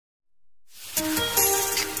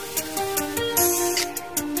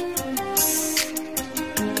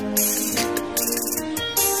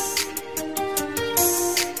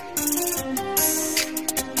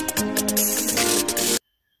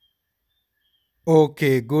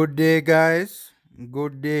Okay, good day, guys.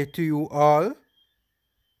 Good day to you all.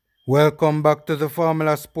 Welcome back to the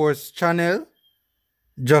Formula Sports channel.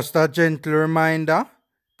 Just a gentle reminder,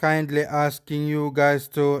 kindly asking you guys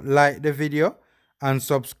to like the video and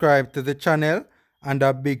subscribe to the channel, and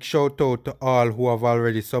a big shout out to all who have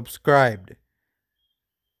already subscribed.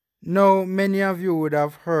 Now, many of you would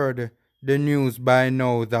have heard the news by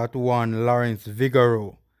now that one Lawrence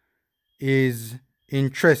Vigouroux is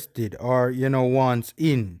interested or wants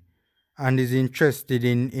in and is interested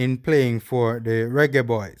in playing for the Reggae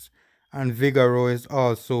Boys. And Vigouroux is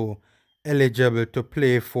also eligible to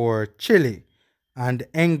play for Chile and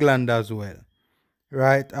England as well.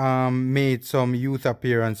 Right? Made some youth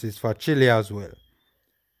appearances for Chile as well.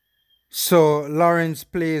 So Lawrence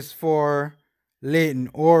plays for Leyton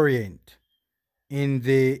Orient in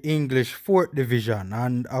the English 4th Division.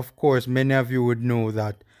 And of course, many of you would know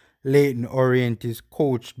that Leyton Orient is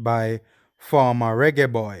coached by former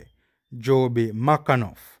reggae boy Joby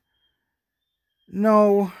McAnuff.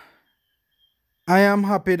 Now, I am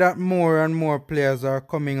happy that more and more players are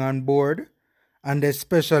coming on board, and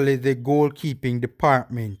especially the goalkeeping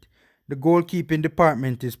department. The goalkeeping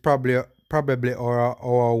department is probably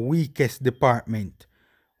our weakest department.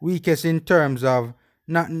 Weakest in terms of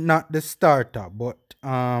not the starter, but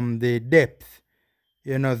the depth.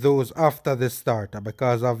 Those after the starter,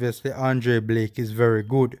 because obviously Andre Blake is very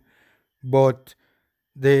good, but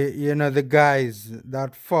the guys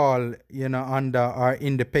that fall under are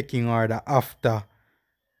in the pecking order after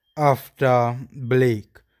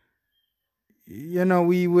Blake.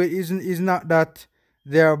 We would isn't is not that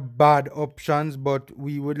they're bad options, but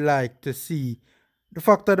we would like to see. The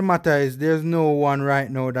fact of the matter is there's no one right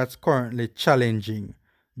now that's currently challenging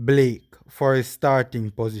Blake for his starting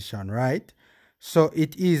position, right? So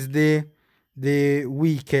it is the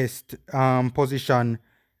weakest position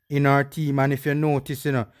in our team. And if you notice,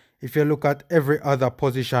 if you look at every other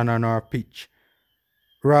position on our pitch,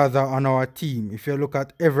 rather on our team, if you look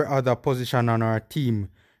at every other position on our team,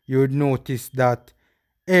 you would notice that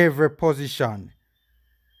every position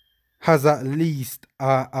has at least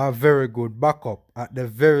a very good backup. At the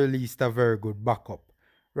very least, a very good backup.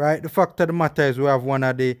 Right? The fact of the matter is we have one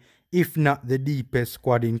of the, if not the deepest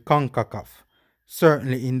squad in CONCACAF.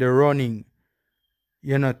 Certainly in the running,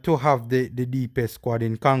 to have the deepest squad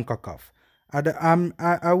in CONCACAF.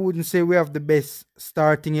 I wouldn't say we have the best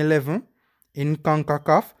starting 11 in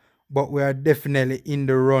CONCACAF, but we are definitely in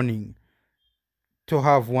the running to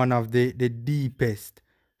have one of the deepest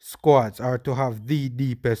squads, or to have the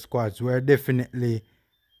deepest squads. We're definitely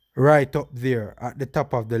right up there at the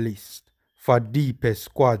top of the list for deepest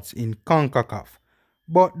squads in CONCACAF.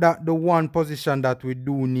 But that the one position that we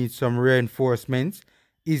do need some reinforcements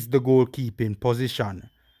is the goalkeeping position.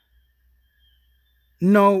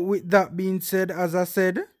 Now, with that being said, as I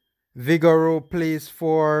said, Vigouroux plays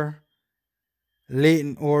for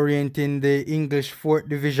Leyton Orient in the English 4th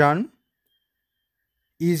Division.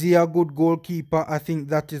 Is he a good goalkeeper? I think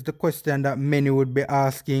that is the question that many would be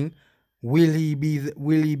asking. Will he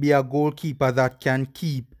be a goalkeeper that can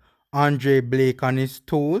keep Andre Blake on his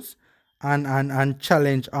toes and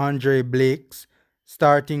challenge Andre Blake's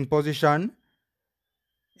starting position?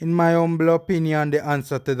 In my humble opinion, the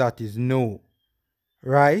answer to that is no.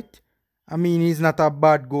 Right? I mean, he's not a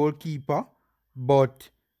bad goalkeeper, but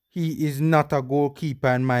he is not a goalkeeper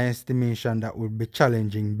in my estimation that would be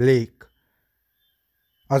challenging Blake.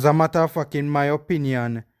 As a matter of fact, in my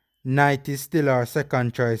opinion, Knight is still our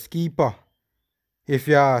second choice keeper. If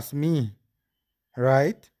you ask me,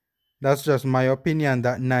 right? That's just my opinion,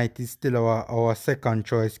 that Knight is still our second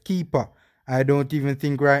choice keeper. I don't even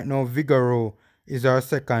think right now Vigouroux is our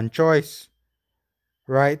second choice.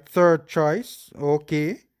 Right? Third choice,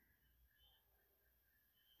 okay.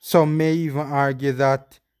 Some may even argue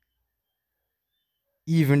that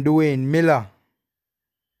even Dwayne Miller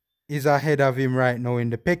is ahead of him right now in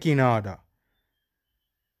the pecking order.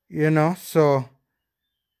 So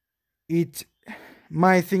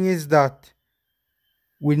my thing is that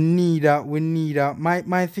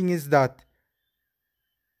my thing is that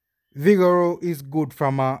Vigouroux is good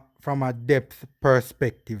from a depth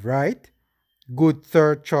perspective, right? Good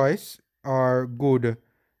third choice, or good,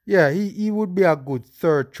 yeah, he would be a good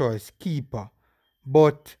third choice keeper.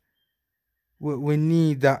 But we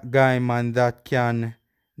need that guy, man, that can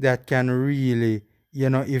really,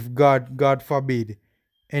 if God forbid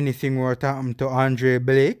anything were to happen to Andre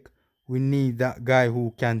Blake, we need that guy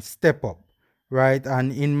who can step up, right?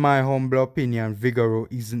 And in my humble opinion, Vigouroux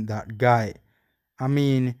isn't that guy. I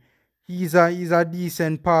mean, he's a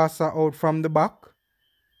decent passer out from the back,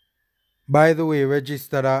 By the way,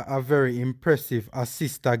 registered a very impressive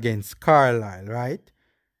assist against Carlisle, right?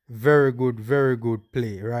 Very good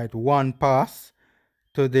play, right? One pass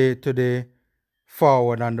to the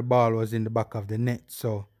forward and the ball was in the back of the net.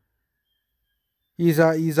 So he's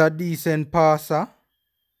a decent passer,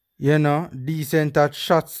 decent at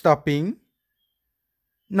shot stopping.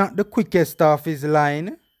 Not the quickest off his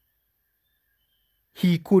line.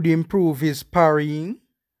 He could improve his parrying,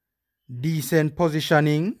 decent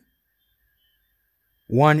positioning.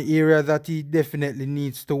 One area that he definitely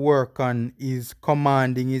needs to work on is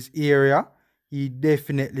commanding his area. He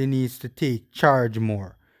definitely needs to take charge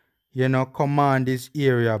more. Command his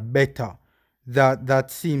area better.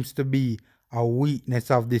 That seems to be a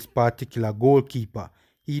weakness of this particular goalkeeper.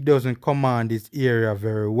 He doesn't command his area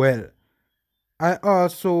very well. I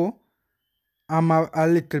also am a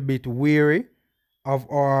little bit weary of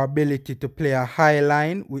our ability to play a high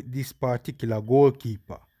line with this particular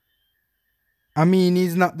goalkeeper. I mean,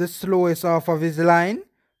 he's not the slowest off of his line,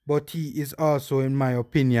 but he is also, in my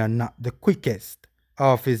opinion, not the quickest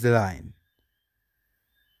off his line.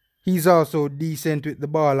 He's also decent with the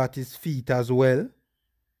ball at his feet as well.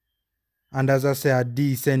 And as I say, a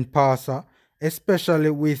decent passer,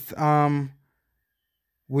 especially with those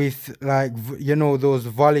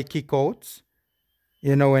volley kickouts.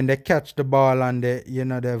 When they catch the ball and they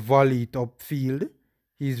volley it upfield.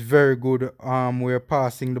 He's very good we're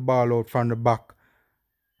passing the ball out from the back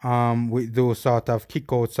with those sort of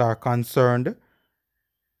kickouts are concerned.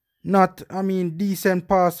 Decent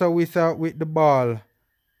passer with the ball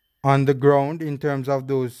on the ground in terms of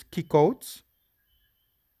those kickouts,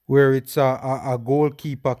 where it's a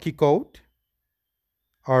goalkeeper kickout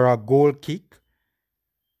or a goal kick.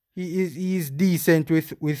 He's decent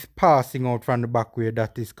with passing out from the back where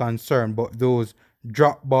that is concerned, but those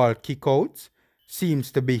drop ball kickouts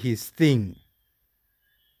seems to be his thing.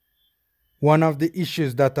 One of the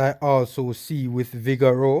issues that I also see with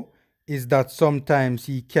Vigouroux is that sometimes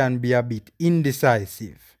he can be a bit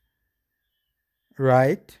indecisive.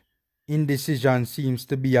 Right? Indecision seems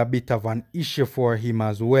to be a bit of an issue for him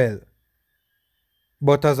as well.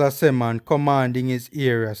 But as I say, man, commanding his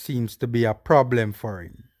area seems to be a problem for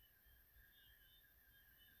him.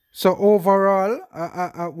 So overall,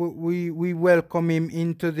 we welcome him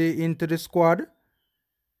into the squad.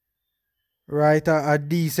 Right, a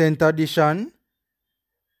decent addition.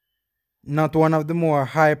 Not one of the more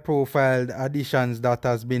high-profile additions that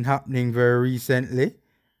has been happening very recently,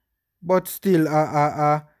 but still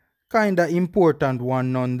a kind of important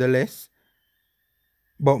one nonetheless.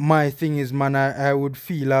 But my thing is, man, I would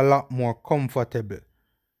feel a lot more comfortable,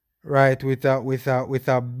 right, with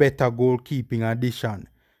a better goalkeeping addition.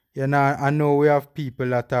 I know we have people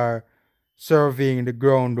that are surveying the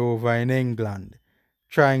ground over in England,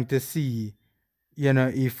 trying to see,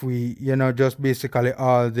 if we, just basically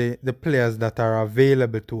all the players that are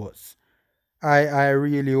available to us. I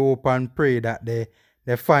really hope and pray that they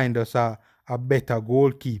find us a better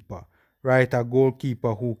goalkeeper, right? A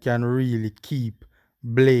goalkeeper who can really keep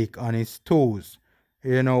Blake on his toes.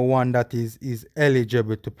 One that is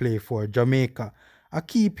eligible to play for Jamaica. I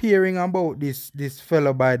keep hearing about this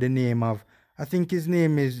fellow by the name of, I think his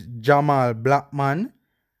name is Jamal Blackman,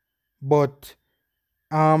 but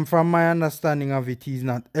from my understanding of it, he's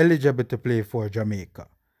not eligible to play for Jamaica.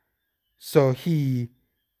 So he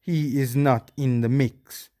is not in the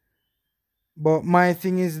mix. But my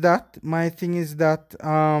thing is that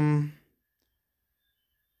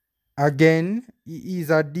again,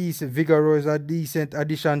 Vigouroux is a decent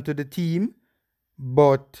addition to the team,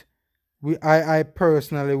 but I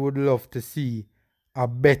personally would love to see a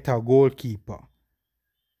better goalkeeper.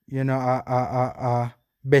 A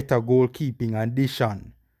better goalkeeping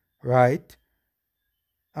addition, right?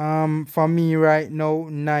 For me right now,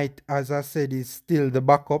 Knight, as I said, is still the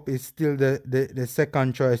backup, is still the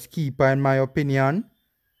second choice keeper in my opinion.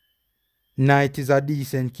 Knight is a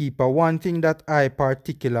decent keeper. One thing that I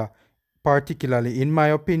particularly, in my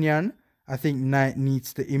opinion, I think Knight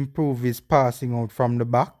needs to improve his passing out from the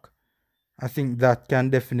back. I think that can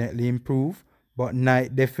definitely improve, but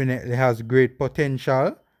Knight definitely has great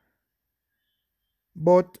potential.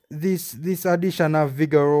 But this addition of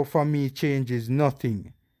Vigouroux for me changes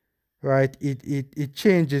nothing, right? It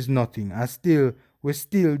changes nothing. We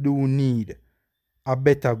still do need a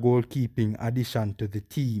better goalkeeping addition to the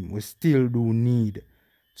team. We still do need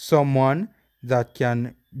someone that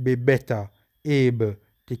can be better able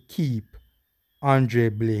to keep Andre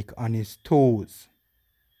Blake on his toes.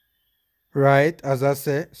 Right, as I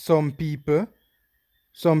say, some people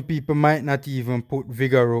might not even put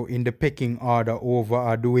Vigouroux in the pecking order over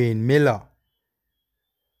a Dwayne Miller.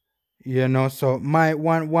 You know, so my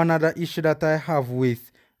one other issue that I have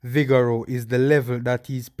with Vigouroux is the level that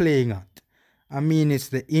he's playing at. I mean, it's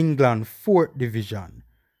the England fourth division,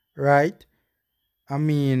 right? I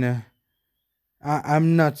mean,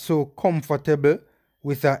 I'm not so comfortable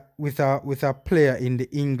with a player in the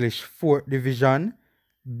English fourth division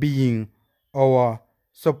being our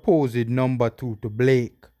supposed number two to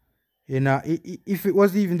Blake. You know, if it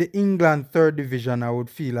was even the England third division, I would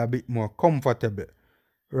feel a bit more comfortable,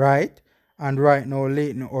 right? And right now,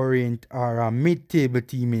 Leyton Orient are a mid-table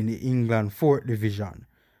team in the England fourth division.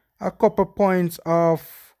 A couple points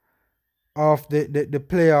off the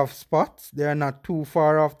playoff spots. They're not too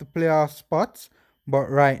far off the playoff spots, but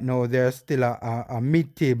right now they're still a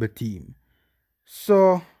mid-table team.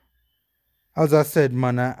 So, as I said,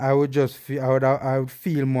 man, I would just feel I would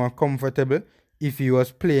feel more comfortable if he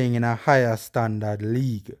was playing in a higher standard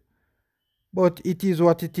league. But it is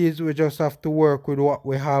what it is. We just have to work with what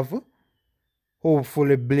we have.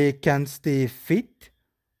 Hopefully Blake can stay fit.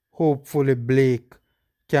 Hopefully Blake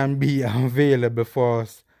can be available for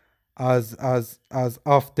us as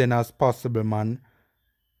often as possible, man.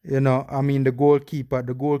 You know, I mean the goalkeeper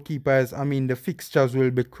is, I mean, the fixtures will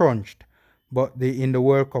be crunched, but in the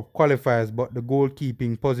World Cup qualifiers, but the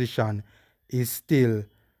goalkeeping position is still,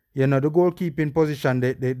 you know, the goalkeeping position,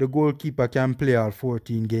 the goalkeeper can play all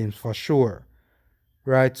 14 games for sure.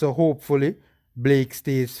 Right? So hopefully Blake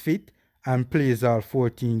stays fit and plays all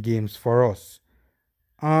 14 games for us.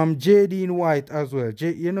 Jadine White as well.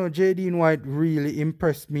 Jadine White really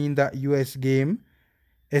impressed me in that US game,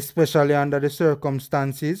 especially under the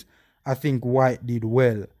circumstances. I think White did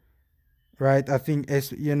well, right? I think,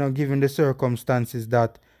 given the circumstances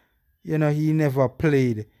that, he never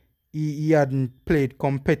played, he hadn't played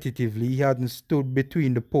competitively, he hadn't stood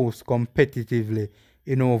between the posts competitively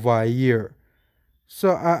in over a year.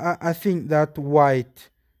 So I think that White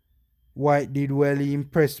did well. He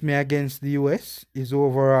impressed me against the US, his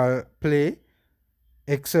overall play,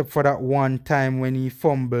 except for that one time when he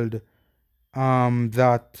fumbled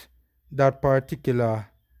that particular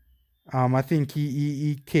I think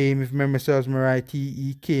he came, if memory serves me right,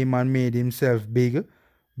 he came and made himself big,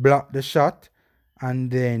 blocked the shot,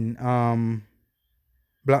 and then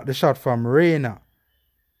blocked the shot from Reina,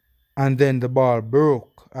 and then the ball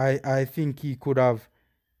broke. I think he could have,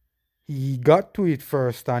 he got to it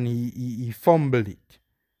first and he fumbled it,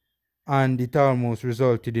 and it almost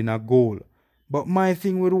resulted in a goal. But my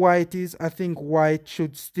thing with White is, I think White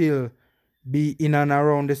should still be in and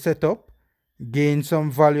around the setup, gain some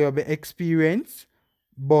valuable experience,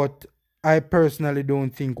 but I personally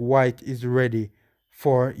don't think White is ready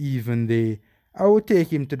for even I would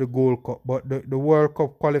take him to the Gold Cup, but the World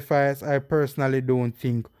Cup qualifiers, I personally don't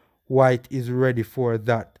think White is ready for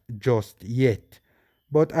that just yet.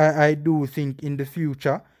 But I do think in the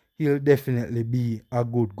future, he'll definitely be a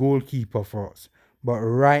good goalkeeper for us. But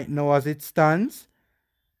right now as it stands,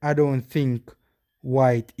 I don't think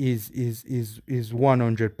White is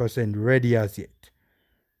 100% ready as yet.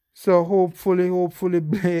 So hopefully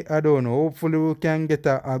Blake, I don't know, hopefully we can get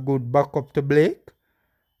a good backup to Blake,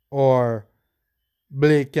 or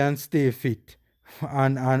Blake can stay fit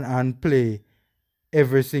and play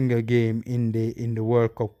every single game in the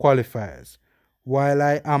World Cup qualifiers. While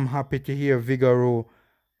I am happy to hear Vigouroux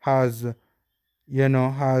has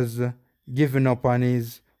given up on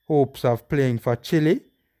his hopes of playing for Chile,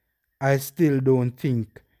 I still don't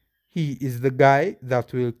think he is the guy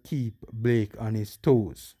that will keep Blake on his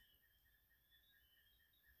toes.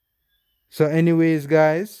 So anyways,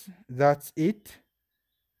 guys, that's it.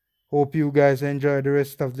 Hope you guys enjoy the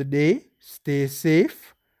rest of the day. Stay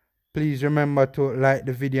safe. Please remember to like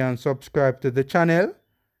the video and subscribe to the channel.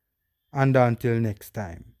 And until next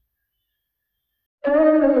time.